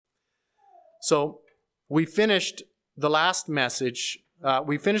So we finished the message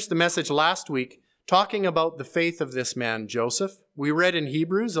last week talking about the faith of this man, Joseph. We read in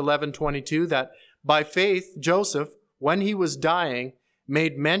Hebrews 11:22 that by faith, Joseph, when he was dying,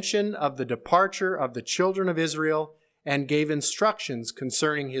 made mention of the departure of the children of Israel and gave instructions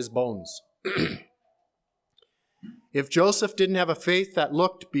concerning his bones. If Joseph didn't have a faith that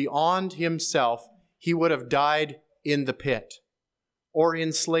looked beyond himself, he would have died in the pit, or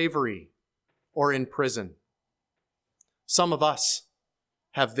in slavery, or in prison. Some of us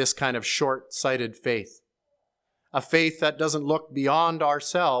have this kind of short-sighted faith, a faith that doesn't look beyond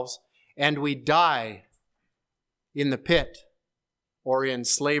ourselves, and we die in the pit, or in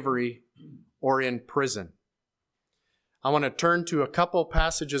slavery, or in prison. I want to turn to a couple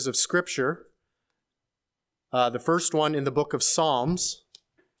passages of Scripture. The first one in the book of Psalms,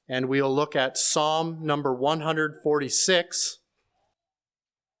 and we'll look at Psalm number 146.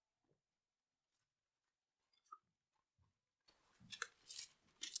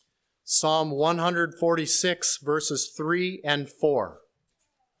 Psalm 146, verses 3 and 4.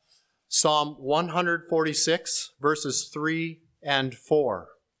 Psalm 146, verses 3 and 4.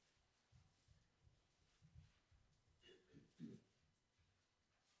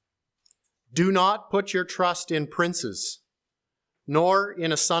 Do not put your trust in princes, nor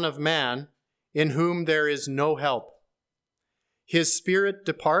in a son of man, in whom there is no help. His spirit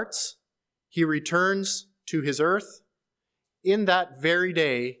departs, he returns to his earth. In that very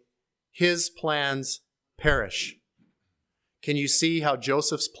day, his plans perish. Can you see how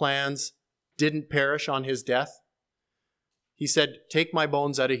Joseph's plans didn't perish on his death? He said, take my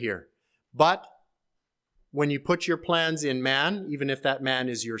bones out of here. But when you put your plans in man, even if that man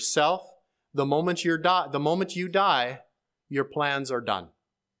is yourself, the moment you die, your plans are done.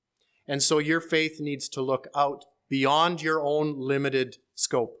 And so your faith needs to look out beyond your own limited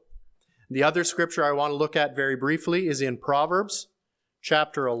scope. The other scripture I want to look at very briefly is in Proverbs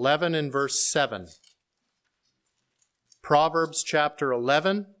chapter 11 and verse 7. Proverbs chapter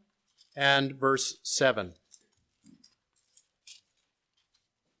 11 and verse 7.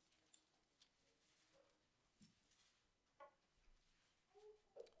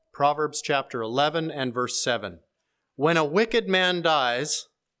 Proverbs chapter 11 and verse 7. When a wicked man dies,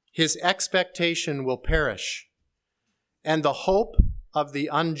 his expectation will perish, and the hope of the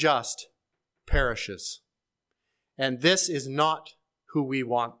unjust perishes. And this is not who we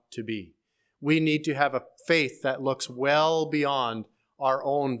want to be. We need to have a faith that looks well beyond our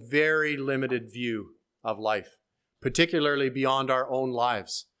own very limited view of life, particularly beyond our own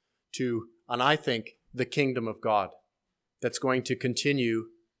lives, to, and I think, the kingdom of God that's going to continue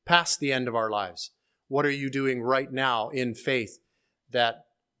past the end of our lives. What are you doing right now in faith that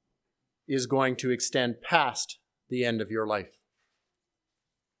is going to extend past the end of your life?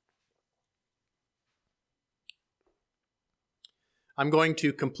 I'm going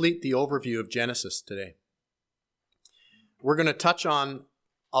to complete the overview of Genesis today. We're going to touch on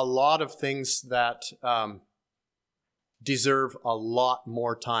a lot of things that deserve a lot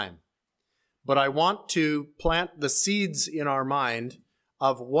more time. But I want to plant the seeds in our mind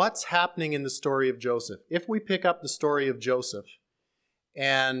of what's happening in the story of Joseph. If we pick up the story of Joseph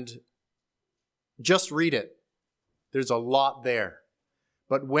and just read it, there's a lot there.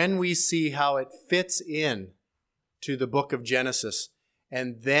 But when we see how it fits in to the book of Genesis,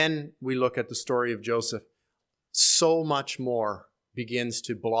 and then we look at the story of Joseph, so much more begins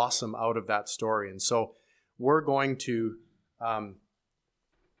to blossom out of that story. And so we're going to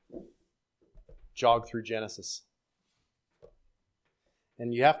jog through Genesis.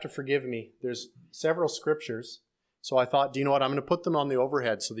 And you have to forgive me. There's several scriptures. So I thought, do you know what? I'm going to put them on the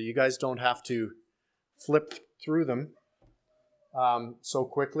overhead so that you guys don't have to flip through them so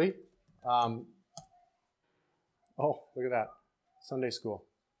quickly. Oh, look at that. Sunday school.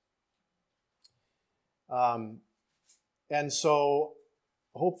 And so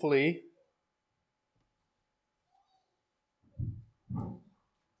hopefully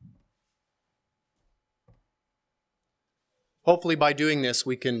by doing this,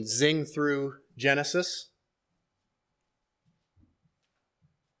 we can zing through Genesis.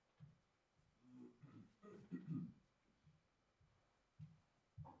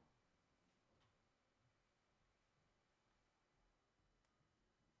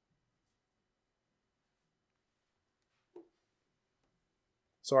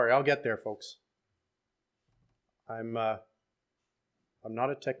 Sorry, I'll get there, folks. I'm not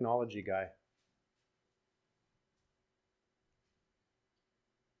a technology guy.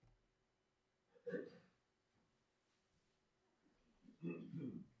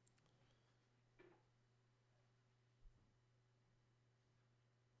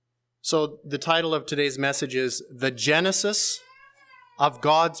 So the title of today's message is The Genesis of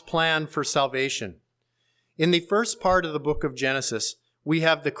God's Plan for Salvation. In the first part of the book of Genesis, we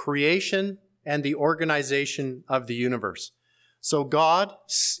have the creation and the organization of the universe. So God,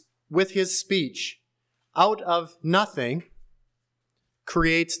 with his speech, out of nothing,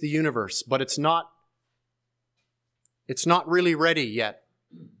 creates the universe, but it's not really ready yet.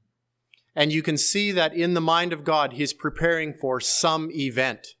 And you can see that in the mind of God, he's preparing for some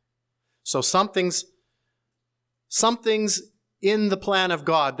event. So something's in the plan of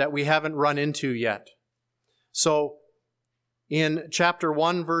God that we haven't run into yet. So in chapter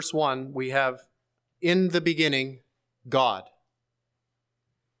 1, verse 1, we have, in the beginning, God.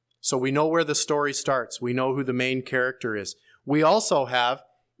 So we know where the story starts. We know who the main character is. We also have,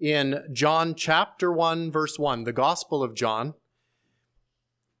 in John chapter 1, verse 1, the Gospel of John,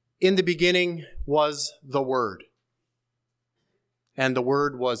 in the beginning was the Word. And the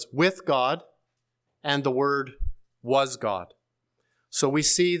Word was with God, and the Word was God. So we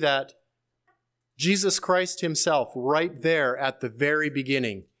see that Jesus Christ himself, right there at the very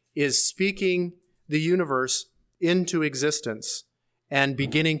beginning, is speaking the universe into existence and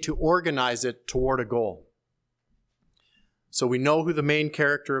beginning to organize it toward a goal. So we know who the main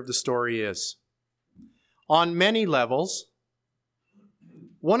character of the story is. On many levels,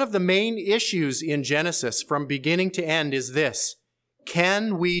 one of the main issues in Genesis from beginning to end is this: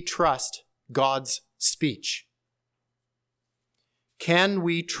 can we trust God's speech? Can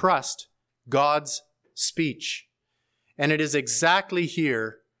we trust God's speech? And it is exactly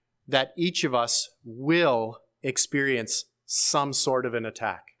here that each of us will experience some sort of an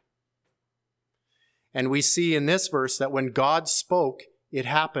attack. And we see in this verse that when God spoke, it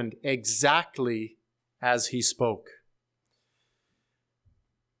happened exactly as he spoke.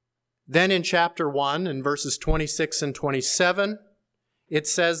 Then in chapter 1, in verses 26 and 27, it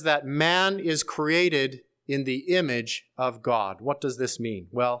says that man is created in the image of God. What does this mean?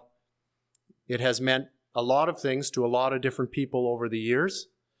 Well, it has meant a lot of things to a lot of different people over the years.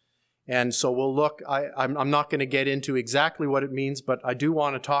 And so we'll look, I'm not going to get into exactly what it means, but I do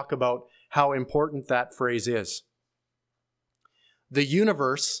want to talk about how important that phrase is. The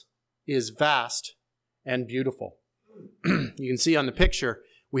universe is vast and beautiful. You can see on the picture,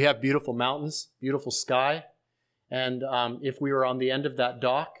 we have beautiful mountains, beautiful sky. And if we were on the end of that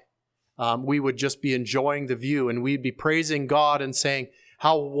dock, we would just be enjoying the view and we'd be praising God and saying,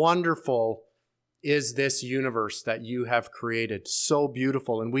 how wonderful is this universe that you have created? So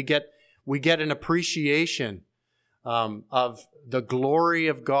beautiful. And we get an appreciation of the glory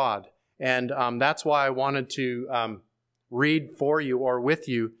of God. And that's why I wanted to read for you or with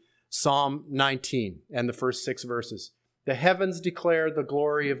you Psalm 19 and the first 6 verses. The heavens declare the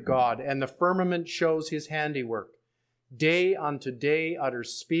glory of God, and the firmament shows his handiwork. Day unto day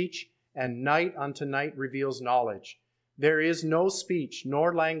utters speech, and night unto night reveals knowledge. There is no speech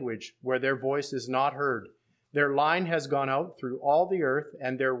nor language where their voice is not heard. Their line has gone out through all the earth,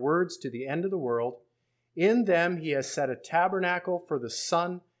 and their words to the end of the world. In them he has set a tabernacle for the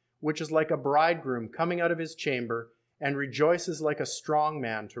sun, which is like a bridegroom coming out of his chamber, and rejoices like a strong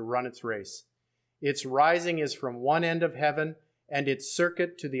man to run its race. Its rising is from one end of heaven, and its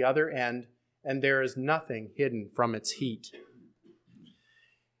circuit to the other end, and there is nothing hidden from its heat.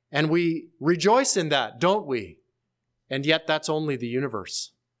 And we rejoice in that, don't we? And yet that's only the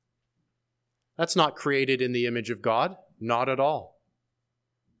universe. That's not created in the image of God, not at all.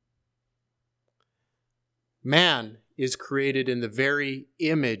 Man is created in the very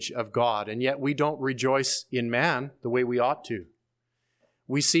image of God, and yet we don't rejoice in man the way we ought to.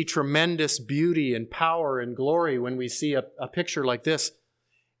 We see tremendous beauty and power and glory when we see a picture like this,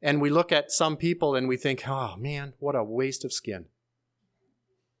 and we look at some people and we think, oh man, what a waste of skin.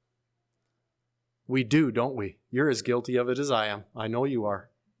 We do, don't we? You're as guilty of it as I am. I know you are.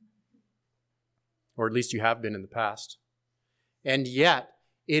 Or at least you have been in the past. And yet,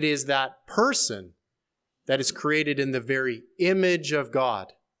 it is that person that is created in the very image of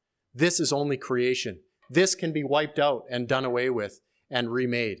God. This is only creation. This can be wiped out and done away with and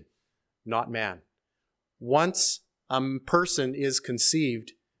remade, not man. Once a person is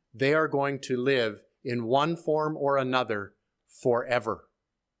conceived, they are going to live in one form or another forever.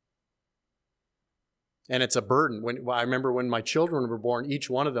 And it's a burden. I remember when my children were born, each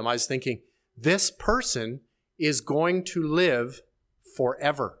one of them, I was thinking, this person is going to live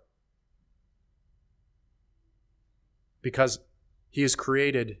forever. Because he is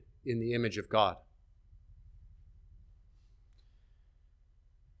created in the image of God.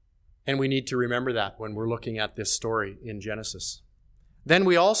 And we need to remember that when we're looking at this story in Genesis. Then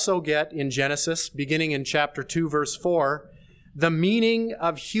we also get in Genesis, beginning in chapter 2, verse 4, the meaning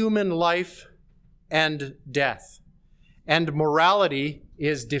of human life and death. And morality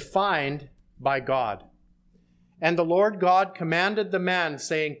is defined by God. And the Lord God commanded the man,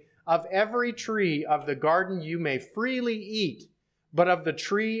 saying, of every tree of the garden you may freely eat, but of the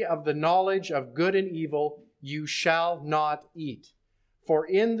tree of the knowledge of good and evil you shall not eat. For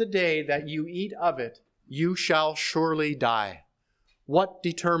in the day that you eat of it, you shall surely die. What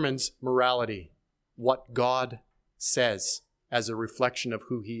determines morality? What God says as a reflection of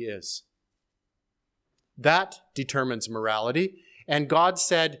who he is. That determines morality. And God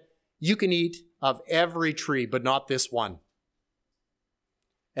said, you can eat of every tree, but not this one.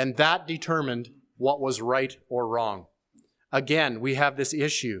 And that determined what was right or wrong. Again, we have this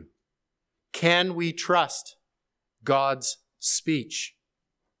issue. Can we trust God's speech?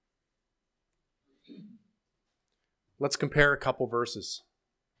 Let's compare a couple verses.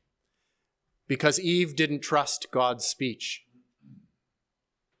 Because Eve didn't trust God's speech.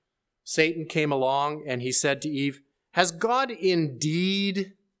 Satan came along and he said to Eve, has God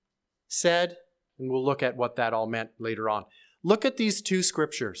indeed said? And we'll look at what that all meant later on. Look at these two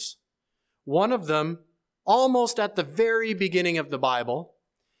scriptures. One of them almost at the very beginning of the Bible.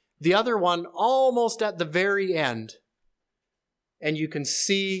 The other one almost at the very end. And you can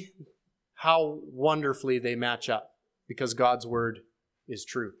see how wonderfully they match up because God's word is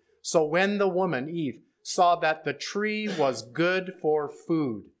true. So when the woman, Eve, saw that the tree was good for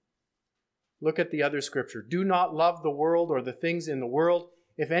food. Look at the other scripture. Do not love the world or the things in the world.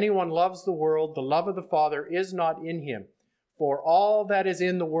 If anyone loves the world, the love of the Father is not in him. For all that is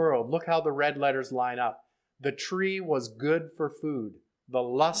in the world, look how the red letters line up. The tree was good for food, the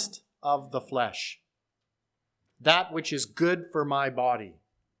lust of the flesh, that which is good for my body,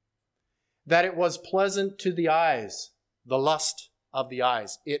 that it was pleasant to the eyes, the lust of the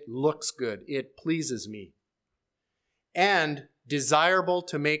eyes. It looks good. It pleases me. And desirable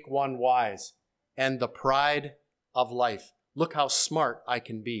to make one wise, and the pride of life. Look how smart I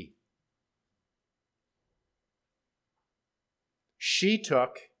can be. She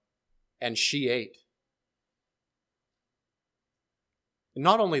took and she ate. And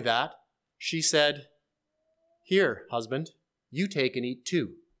not only that, she said, here, husband, you take and eat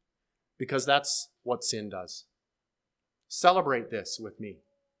too, because that's what sin does. Celebrate this with me.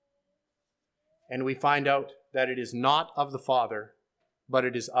 And we find out that it is not of the Father, but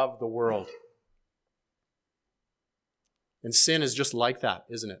it is of the world. And sin is just like that,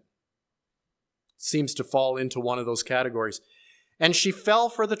 isn't it? It seems to fall into one of those categories. And she fell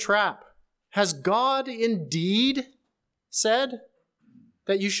for the trap. Has God indeed said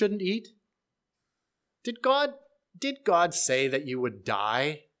that you shouldn't eat? Did God say that you would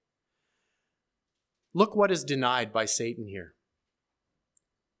die? Look what is denied by Satan here.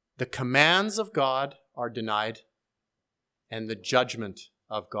 The commands of God are denied, and the judgment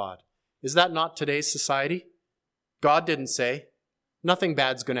of God. Is that not today's society? God didn't say, nothing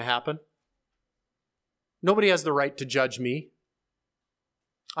bad's going to happen. Nobody has the right to judge me.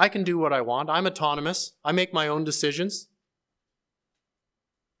 I can do what I want. I'm autonomous. I make my own decisions.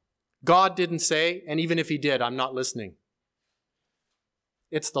 God didn't say, and even if he did, I'm not listening.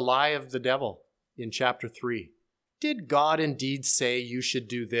 It's the lie of the devil in chapter 3. Did God indeed say you should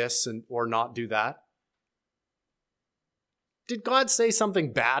do this or not do that? Did God say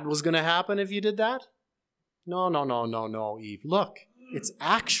something bad was going to happen if you did that? No, Eve. Look, it's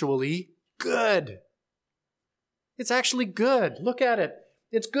actually good. It's actually good. Look at it.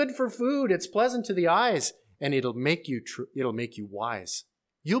 It's good for food. It's pleasant to the eyes, and it'll make you wise.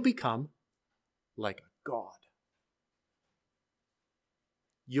 You'll become like a god.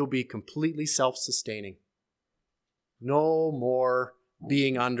 You'll be completely self-sustaining. No more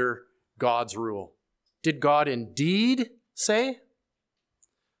being under God's rule. Did God indeed say?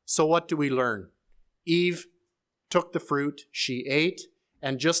 So what do we learn? Eve took the fruit, she ate,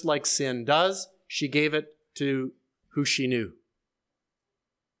 and just like sin does, she gave it to who she knew.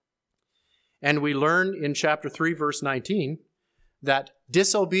 And we learn in chapter 3, verse 19, that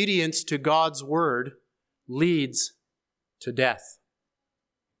disobedience to God's word leads to death.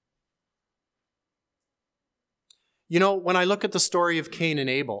 You know, when I look at the story of Cain and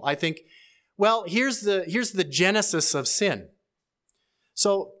Abel, I think, well, here's the genesis of sin.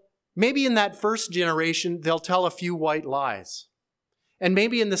 So maybe in that first generation, they'll tell a few white lies. And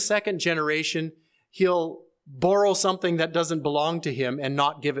maybe in the second generation, he'll borrow something that doesn't belong to him and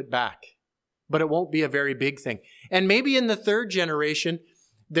not give it back. But it won't be a very big thing. And maybe in the third generation,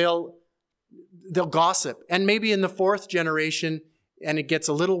 they'll gossip. And maybe in the fourth generation, and it gets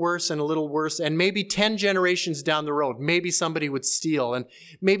a little worse and a little worse, and maybe 10 generations down the road, maybe somebody would steal, and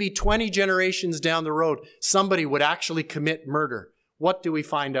maybe 20 generations down the road, somebody would actually commit murder. What do we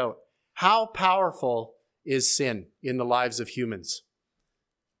find out? How powerful is sin in the lives of humans?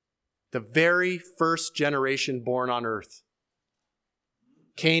 The very first generation born on earth.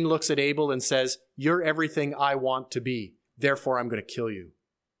 Cain looks at Abel and says, "You're everything I want to be. Therefore, I'm going to kill you."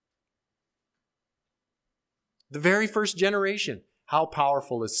 The very first generation. How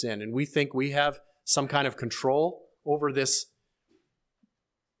powerful is sin? And we think we have some kind of control over this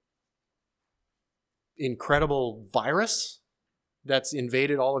incredible virus that's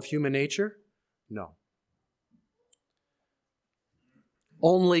invaded all of human nature? No.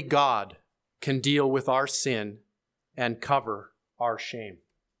 Only God can deal with our sin and cover our shame.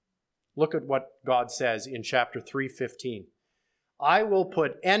 Look at what God says in chapter 3:15. "I will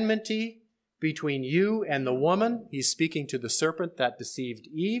put enmity between you and the woman," he's speaking to the serpent that deceived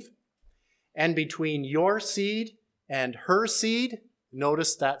Eve, "and between your seed and her seed."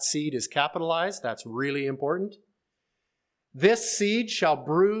 Notice that seed is capitalized. That's really important. "This seed shall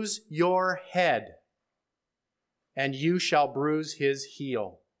bruise your head, and you shall bruise his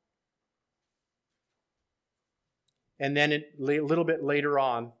heel." And then a little bit later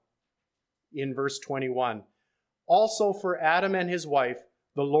on, in verse 21, "Also for Adam and his wife,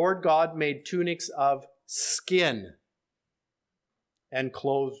 the Lord God made tunics of skin and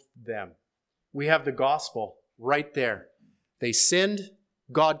clothed them." We have the gospel right there. They sinned.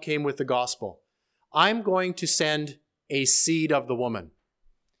 God came with the gospel. I'm going to send a seed of the woman.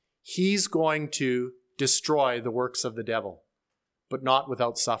 He's going to destroy the works of the devil, but not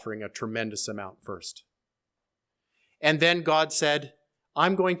without suffering a tremendous amount first. And then God said,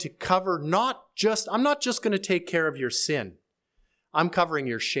 I'm going to cover I'm not just going to take care of your sin. I'm covering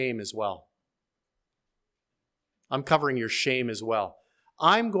your shame as well. I'm covering your shame as well.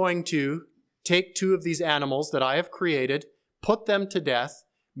 I'm going to take 2 of these animals that I have created, put them to death,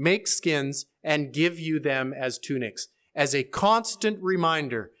 make skins, and give you them as tunics, as a constant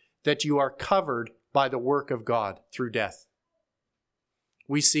reminder that you are covered by the work of God through death.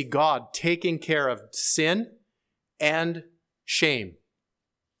 We see God taking care of sin and shame.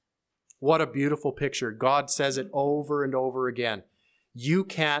 What a beautiful picture. God says it over and over again. You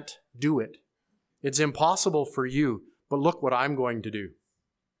can't do it. It's impossible for you, but look what I'm going to do.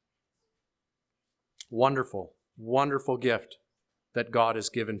 Wonderful, wonderful gift that God has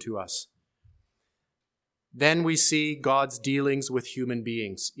given to us. Then we see God's dealings with human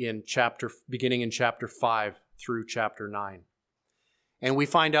beings beginning in chapter 5 through chapter 9. And we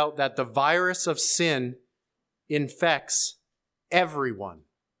find out that the virus of sin infects everyone,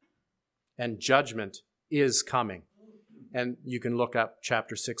 and judgment is coming. And you can look up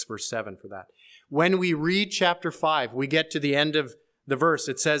chapter 6, verse 7 for that. When we read chapter 5, we get to the end of the verse.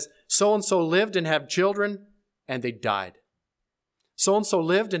 It says, so-and-so lived and had children, and they died. So-and-so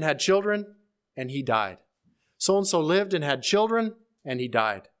lived and had children, and he died. So-and-so lived and had children, and he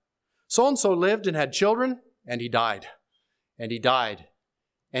died. So-and-so lived and had children, and he died. And he died.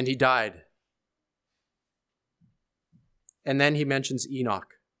 And he died. And then he mentions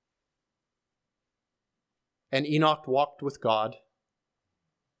Enoch. And Enoch walked with God,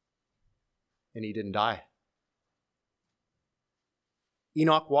 and he didn't die.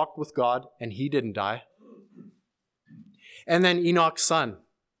 Enoch walked with God, and he didn't die. And then Enoch's son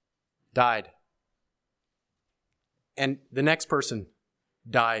died. And the next person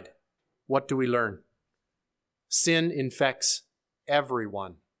died. What do we learn? Sin infects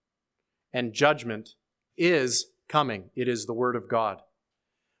everyone, and judgment is coming. It is the word of God.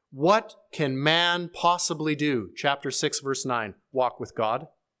 What can man possibly do? Chapter 6, verse 9. Walk with God.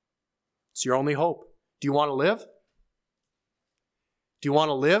 It's your only hope. Do you want to live? Do you want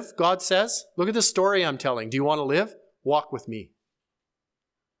to live? God says. Look at the story I'm telling. Do you want to live? Walk with me.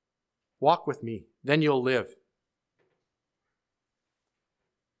 Walk with me. Then you'll live.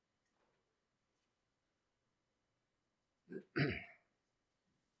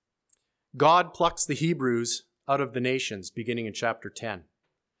 God plucks the Hebrews out of the nations, beginning in chapter 10.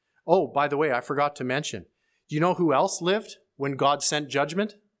 Oh, by the way, I forgot to mention. Do you know who else lived when God sent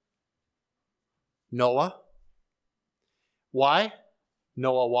judgment? Noah. Why?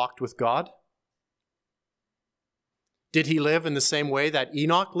 Noah walked with God. Did he live in the same way that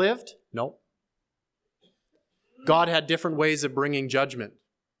Enoch lived? No. God had different ways of bringing judgment.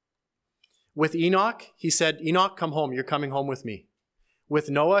 With Enoch, he said, Enoch, come home. You're coming home with me. With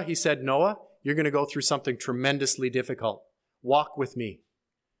Noah, he said, Noah, you're going to go through something tremendously difficult. Walk with me,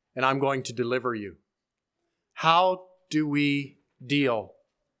 and I'm going to deliver you. How do we deal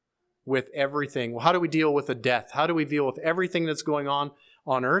with everything? How do we deal with the death? How do we deal with everything that's going on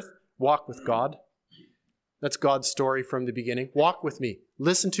earth? Walk with God. That's God's story from the beginning. Walk with me.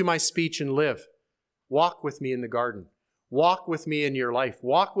 Listen to my speech and live. Walk with me in the garden. Walk with me in your life.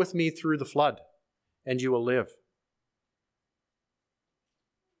 Walk with me through the flood, and you will live.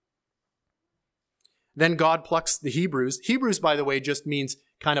 Then God plucks the Hebrews. Hebrews, by the way, just means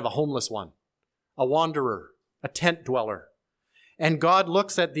kind of a homeless one, a wanderer, a tent dweller. And God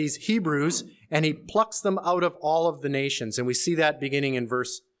looks at these Hebrews and he plucks them out of all of the nations. And we see that beginning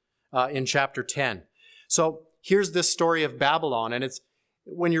in chapter 10. So here's this story of Babylon. And it's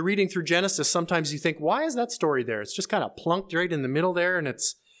when you're reading through Genesis, sometimes you think, why is that story there? It's just kind of plunked right in the middle there. And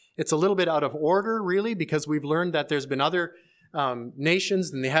it's a little bit out of order, really, because we've learned that there's been other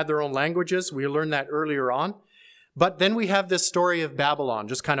nations and they had their own languages. We learned that earlier on. But then we have this story of Babylon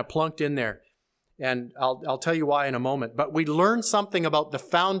just kind of plunked in there. And I'll tell you why in a moment. But we learn something about the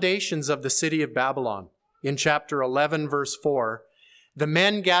foundations of the city of Babylon. In chapter 11, verse 4, the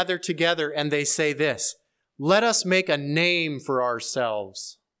men gather together and they say this, let us make a name for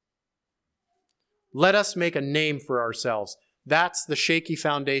ourselves. Let us make a name for ourselves. That's the shaky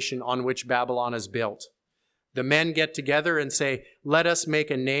foundation on which Babylon is built. The men get together and say, let us make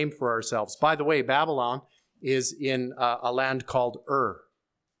a name for ourselves. By the way, Babylon is in a land called Ur.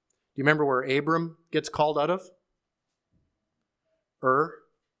 Do you remember where Abram gets called out of? Ur.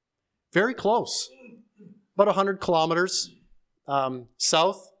 Very close. About 100 kilometers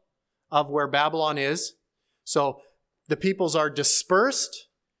south of where Babylon is. So the peoples are dispersed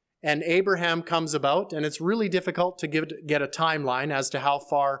and Abraham comes about, and it's really difficult to get a timeline as to how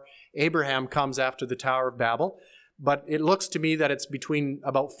far Abraham comes after the Tower of Babel. But it looks to me that it's between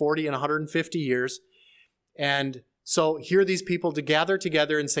about 40 and 150 years. And so here these people to gather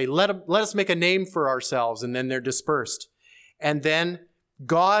together and say, let us make a name for ourselves, and then they're dispersed. And then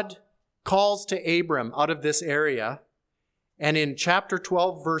God calls to Abram out of this area, and in chapter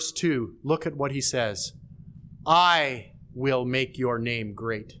 12, verse 2, look at what he says. I will make your name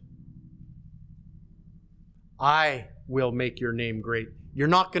great. I will make your name great. You're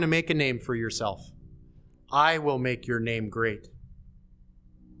not going to make a name for yourself. I will make your name great.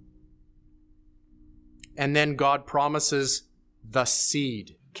 And then God promises the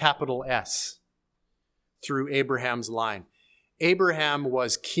seed, capital S, through Abraham's line. Abraham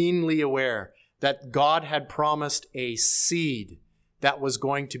was keenly aware that God had promised a seed that was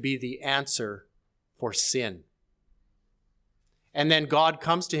going to be the answer for sin. And then God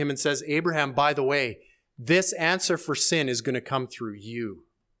comes to him and says, Abraham, by the way, this answer for sin is going to come through you.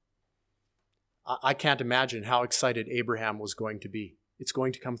 I can't imagine how excited Abraham was going to be. It's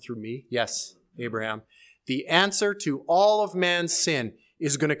going to come through me? Yes, Abraham. The answer to all of man's sin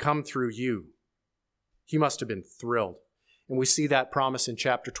is going to come through you. He must have been thrilled. And we see that promise in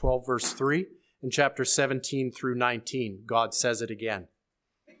chapter 12, verse 3. In chapter 17 through 19, God says it again.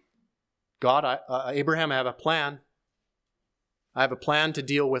 Abraham, I have a plan. I have a plan to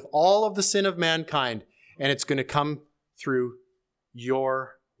deal with all of the sin of mankind, and it's going to come through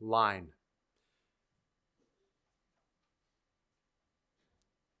your line.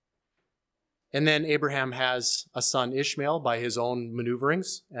 And then Abraham has a son, Ishmael, by his own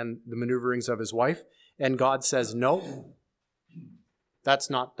maneuverings and the maneuverings of his wife. And God says, no, that's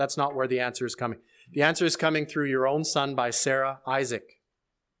not where the answer is coming. The answer is coming through your own son by Sarah, Isaac.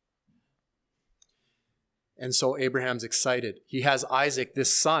 And so Abraham's excited. He has Isaac,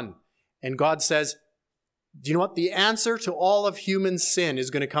 this son. And God says, do you know what? The answer to all of human sin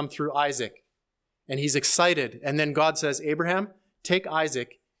is going to come through Isaac. And he's excited. And then God says, Abraham, take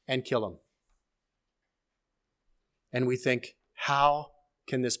Isaac and kill him. And we think, how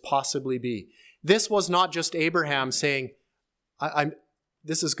can this possibly be? This was not just Abraham saying,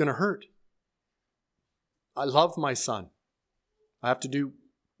 this is going to hurt. I love my son. I have to do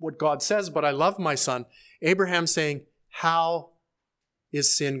what God says, but I love my son. Abraham saying, how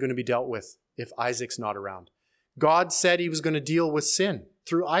is sin going to be dealt with if Isaac's not around? God said he was going to deal with sin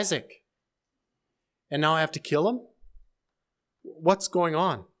through Isaac. And now I have to kill him? What's going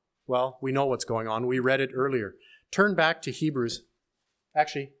on? Well, we know what's going on. We read it earlier. Turn back to Hebrews.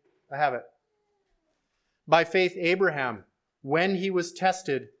 Actually, I have it. By faith, Abraham, when he was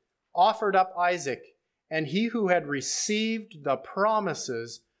tested, offered up Isaac, and he who had received the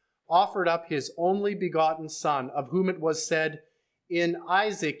promises offered up his only begotten son, of whom it was said, in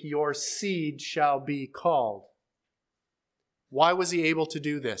Isaac your seed shall be called. Why was he able to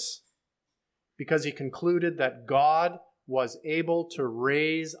do this? Because he concluded that God was able to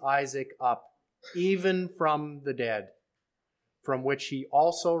raise Isaac up, even from the dead, from which he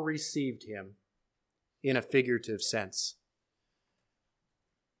also received him in a figurative sense.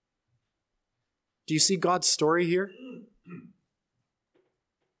 Do you see God's story here?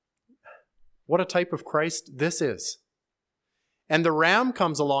 What a type of Christ this is. And the ram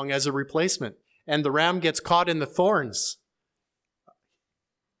comes along as a replacement, and the ram gets caught in the thorns.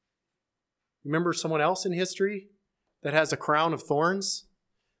 Remember someone else in history that has a crown of thorns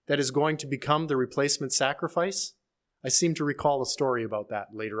that is going to become the replacement sacrifice? I seem to recall a story about that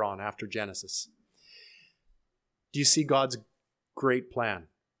later on after Genesis. Do you see God's great plan?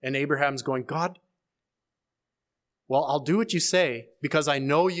 And Abraham's going, God, well, I'll do what you say because I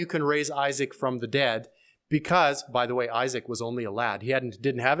know you can raise Isaac from the dead. Because, by the way, Isaac was only a lad. He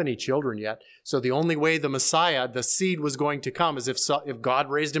didn't have any children yet. So the only way the Messiah, the seed, was going to come is if God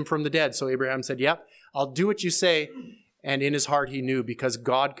raised him from the dead. So Abraham said, yep, I'll do what you say. And in his heart he knew, because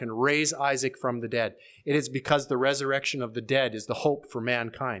God can raise Isaac from the dead. It is because the resurrection of the dead is the hope for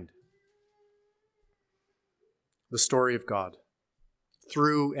mankind. The story of God.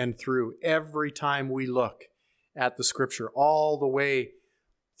 Through and through. Every time we look at the Scripture, all the way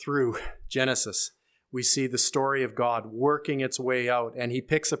through Genesis, we see the story of God working its way out. And he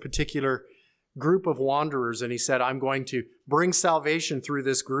picks a particular group of wanderers and he said, I'm going to bring salvation through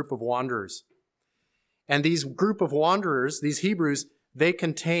this group of wanderers. And these group of wanderers, these Hebrews, they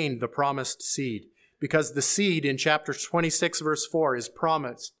contain the promised seed. Because the seed in chapter 26, verse 4 is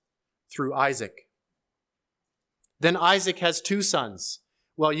promised through Isaac. Then Isaac has two sons.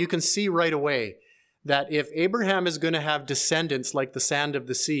 Well, you can see right away that if Abraham is going to have descendants like the sand of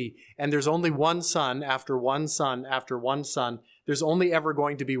the sea, and there's only one son after one son after one son, there's only ever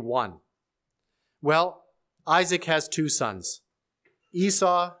going to be one. Well, Isaac has two sons,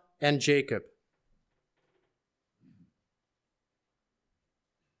 Esau and Jacob.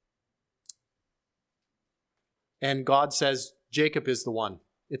 And God says, Jacob is the one.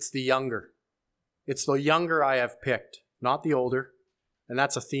 It's the younger. It's the younger I have picked, not the older. And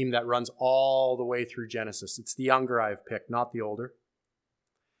that's a theme that runs all the way through Genesis. It's the younger I have picked, not the older.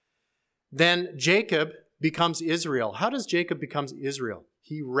 Then Jacob becomes Israel. How does Jacob become Israel?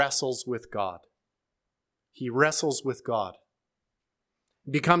 He wrestles with God. He wrestles with God.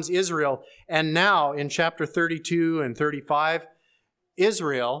 Becomes Israel. And now in chapter 32 and 35,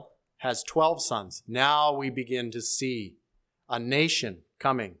 Israel has 12 sons. Now we begin to see a nation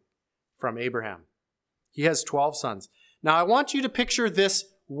coming from Abraham. He has 12 sons. Now, I want you to picture this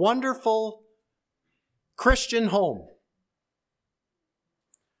wonderful Christian home.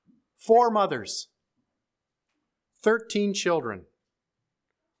 4 mothers, 13 children.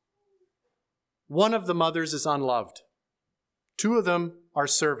 One of the mothers is unloved. 2 of them are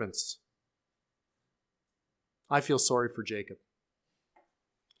servants. I feel sorry for Jacob.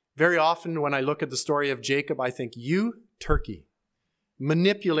 Very often when I look at the story of Jacob, I think, you turkey.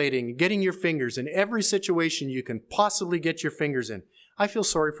 Manipulating, getting your fingers in every situation you can possibly get your fingers in. I feel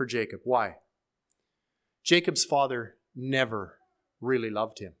sorry for Jacob. Why? Jacob's father never really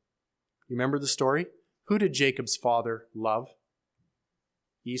loved him. You remember the story? Who did Jacob's father love?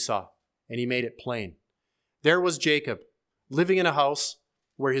 Esau. And he made it plain. There was Jacob living in a house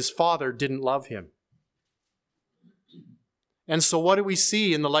where his father didn't love him. And so what do we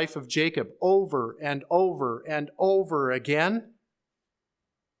see in the life of Jacob over and over and over again?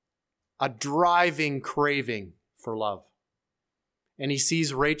 A driving craving for love. And he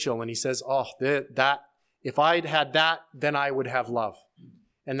sees Rachel and he says, oh, that if I'd had that, then I would have love.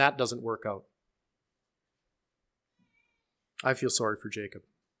 And that doesn't work out. I feel sorry for Jacob.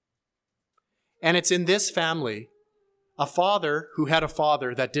 And it's in this family, a father who had a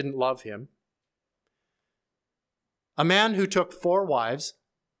father that didn't love him, a man who took 4 wives,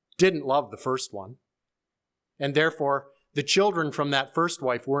 didn't love the first one, and therefore the children from that first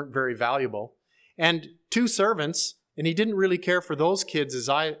wife weren't very valuable, and 2 servants, and he didn't really care for those kids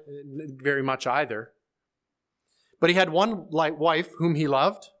very much either. But he had one wife whom he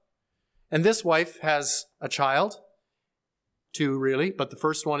loved, and this wife has a child, 2 really, but the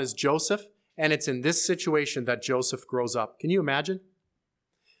first one is Joseph, and it's in this situation that Joseph grows up. Can you imagine?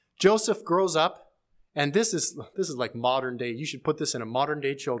 Joseph grows up, and this is like modern day. You should put this in a modern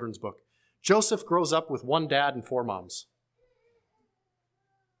day children's book. Joseph grows up with 1 dad and 4 moms.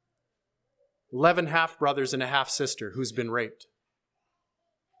 11 half-brothers and a half-sister who's been raped.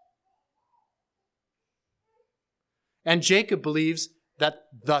 And Jacob believes that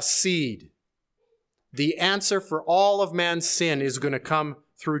the seed, the answer for all of man's sin, is going to come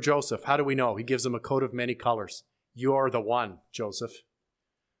through Joseph. How do we know? He gives him a coat of many colors. You're the one, Joseph.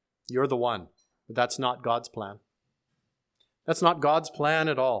 You're the one. But that's not God's plan. That's not God's plan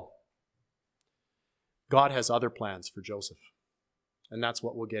at all. God has other plans for Joseph. And that's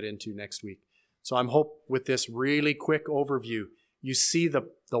what we'll get into next week. So I'm hope with this really quick overview you see the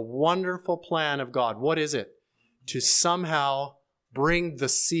wonderful plan of God. What is it? To somehow bring the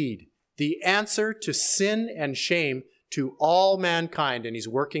seed, the answer to sin and shame to all mankind, and he's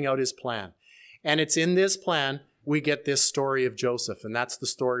working out his plan. And it's in this plan we get this story of Joseph, and that's the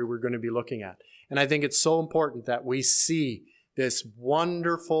story we're going to be looking at. And I think it's so important that we see this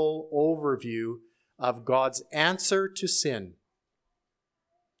wonderful overview of God's answer to sin.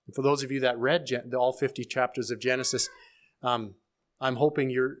 And for those of you that read all 50 chapters of Genesis, I'm hoping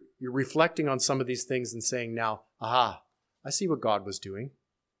you're reflecting on some of these things and saying now, aha, I see what God was doing.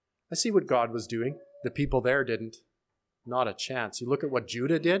 I see what God was doing. The people there didn't. Not a chance. You look at what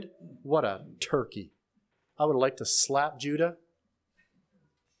Judah did. What a turkey. I would have liked to slap Judah.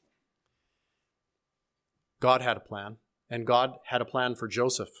 God had a plan, and God had a plan for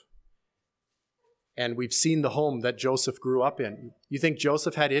Joseph. And we've seen the home that Joseph grew up in. You think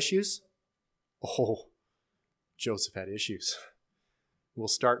Joseph had issues? Oh, Joseph had issues. We'll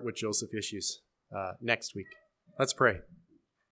start with Joseph issues next week. Let's pray.